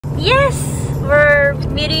Yes, we're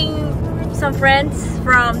meeting some friends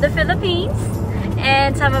from the Philippines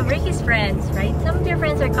and some of Ricky's friends, right? Some of your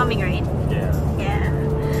friends are coming, right? Yeah. Yeah.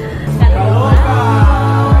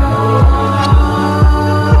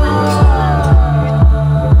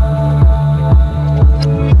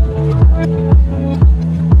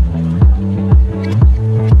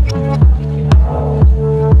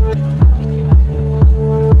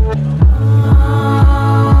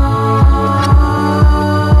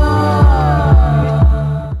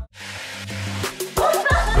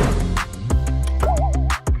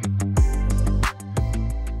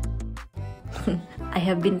 I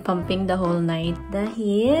have been pumping the whole night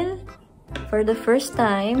dahil for the first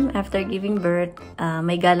time after giving birth,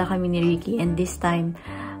 may gala kami ni Ricky, and this time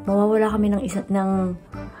mawawala kami ng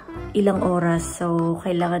ilang oras, so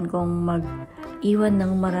kailangan kong mag-iwan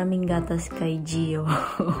ng maraming gatas kay Gio.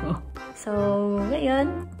 So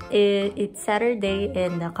ngayon, it's Saturday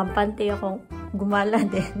and kampante akong gumala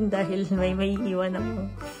din dahil may iwan ng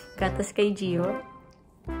gatas kay Gio.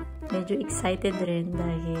 Medyo excited rin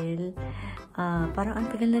dahil parang ang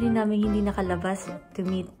tagal na rin namin hindi nakalabas to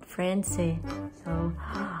meet friends eh. So,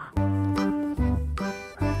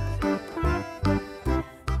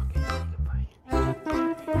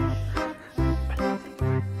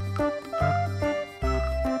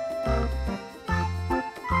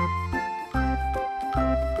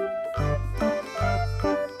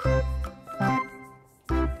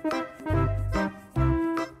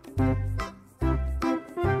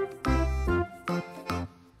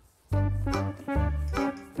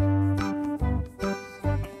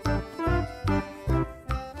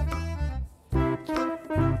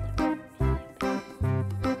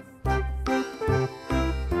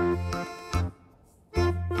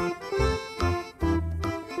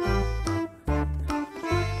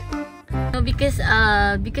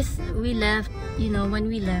 because we left, you know, when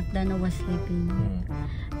we left, Dana was sleeping,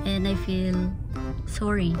 and I feel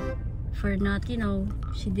sorry for not, you know,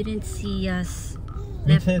 she didn't see us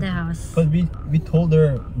left the house. But we told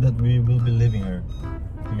her that we will be leaving her.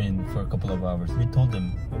 I mean, for a couple of hours. We told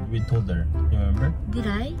her. You remember? Did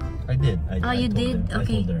I? I did. Oh, you did? Them.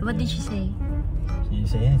 Okay. Her, what did she say? She didn't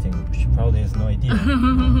say anything. She probably has no idea.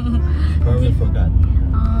 She probably forgot.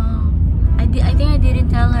 Oh, I think I didn't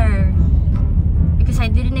tell her. Because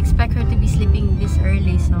I didn't expect her to be sleeping this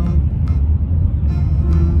early, so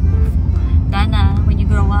Dana, when you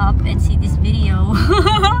grow up and see this video,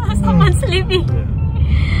 someone's sleeping. Yeah.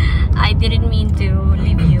 I didn't mean to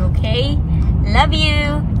leave you, okay? Love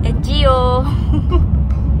you, and Gio.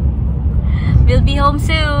 We'll be home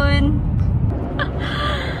soon.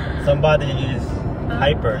 Somebody is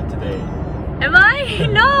hyper today. Am I?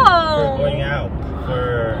 No. We're going out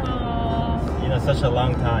for such a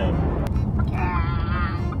long time.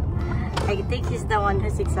 I think he's the one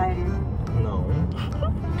who's excited. No.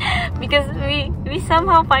 Because we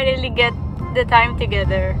somehow finally get the time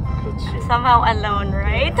together. Somehow alone,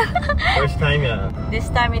 right? First time, yeah. This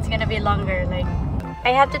time it's gonna be longer. Like,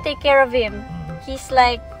 I have to take care of him. He's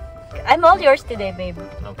like, I'm all yours today, babe.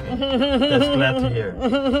 Okay. That's glad to hear.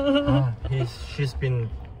 She's been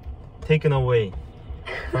taken away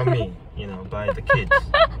from me, you know, by the kids.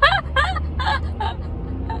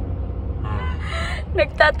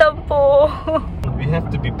 Nagtatampo. We have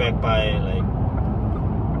to be back by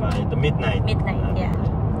the midnight. Midnight, yeah.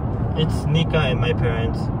 It's Nika and my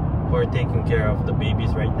parents who are taking care of the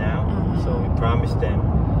babies right now. So we promised them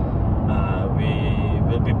we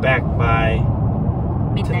will be back by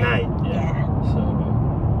midnight. Tonight. Yeah. So,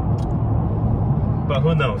 but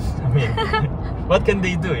who knows? I mean, what can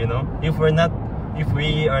they do? You know, if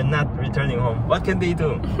we are not returning home, what can they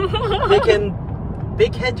do? They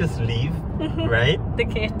can't just leave, right? The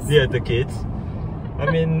kids. Yeah, the kids. I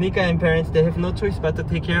mean, Nika and parents, they have no choice but to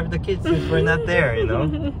take care of the kids since we're not there, you know?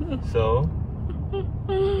 So,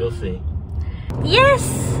 we'll see. Yes!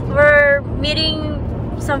 We're meeting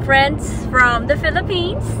some friends from the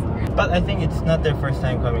Philippines. But I think it's not their first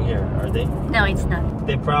time coming here, are they? No, it's not.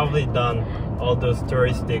 They've probably done all those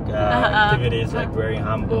touristic activities like wearing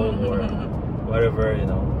hanbok or whatever, you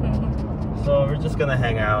know. So we're just gonna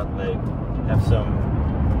hang out, like have some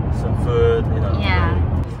food, you know. Yeah.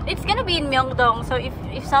 It's gonna be in Myeongdong, so if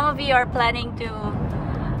some of you are planning to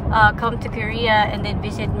come to Korea and then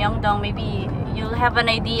visit Myeongdong, maybe you'll have an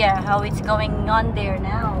idea how it's going on there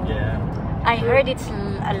now. Yeah. I heard it's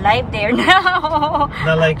alive there now.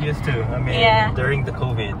 Not like used to. I mean, during the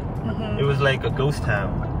COVID, it was like a ghost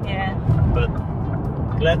town. Yeah. But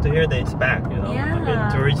glad to hear that it's back, you know. Yeah. I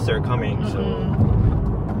mean, tourists are coming, so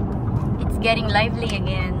it's getting lively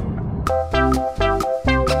again.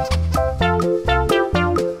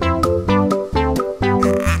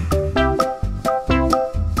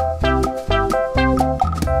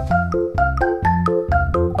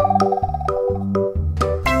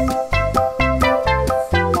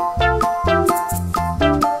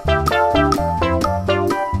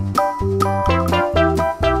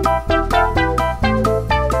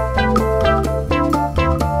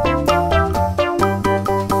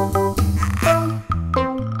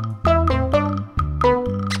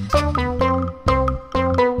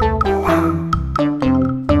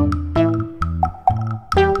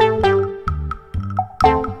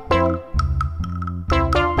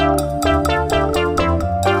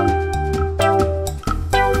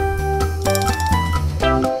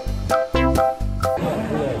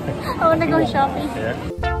 more shopping. Yeah.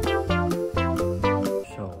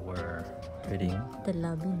 So we're heading The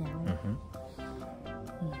lobby now.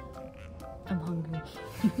 I'm hungry.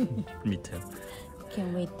 Me too.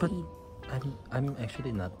 Can't wait to eat. I'm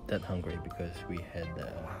actually not that hungry because we had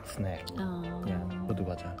a snack. Oh. Yeah.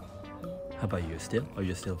 How about you? Still? Are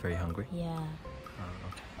you still very hungry? Yeah.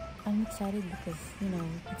 Okay. I'm excited because, you know,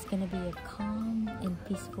 it's gonna be a calm and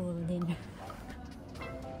peaceful dinner.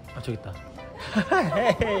 저기 있다.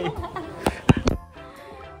 Hey!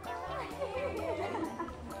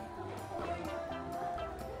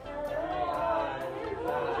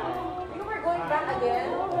 We're going back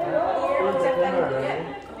again.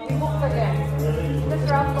 We booked again. Let's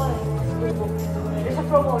wrap on. There's a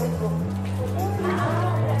promo. Let's go.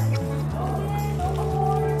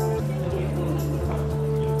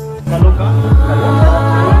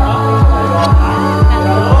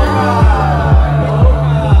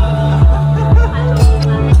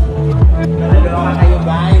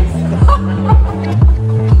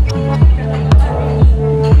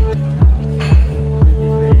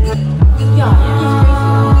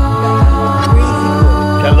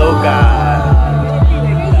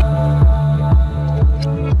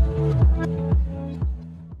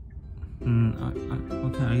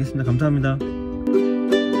 Okay, 알겠습니다. 감사합니다.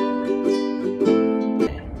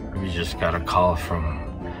 We just got a call from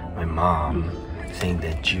my mom saying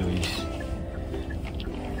that Ju is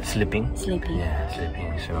sleeping. Sleeping. Yeah,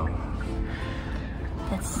 sleeping. So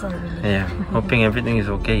That's so relieving. yeah, hoping everything is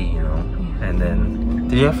okay, you know. And then,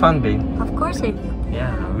 did you have fun, babe? Of course I do.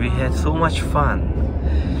 Yeah, we had so much fun.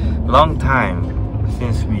 Long time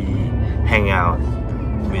since we hang out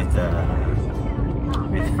with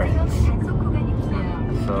friends.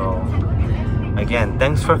 So again,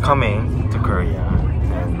 thanks for coming to Korea.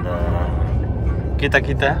 And kita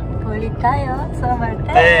Ulit tayo sa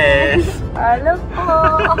Martes. Yes. Alam po.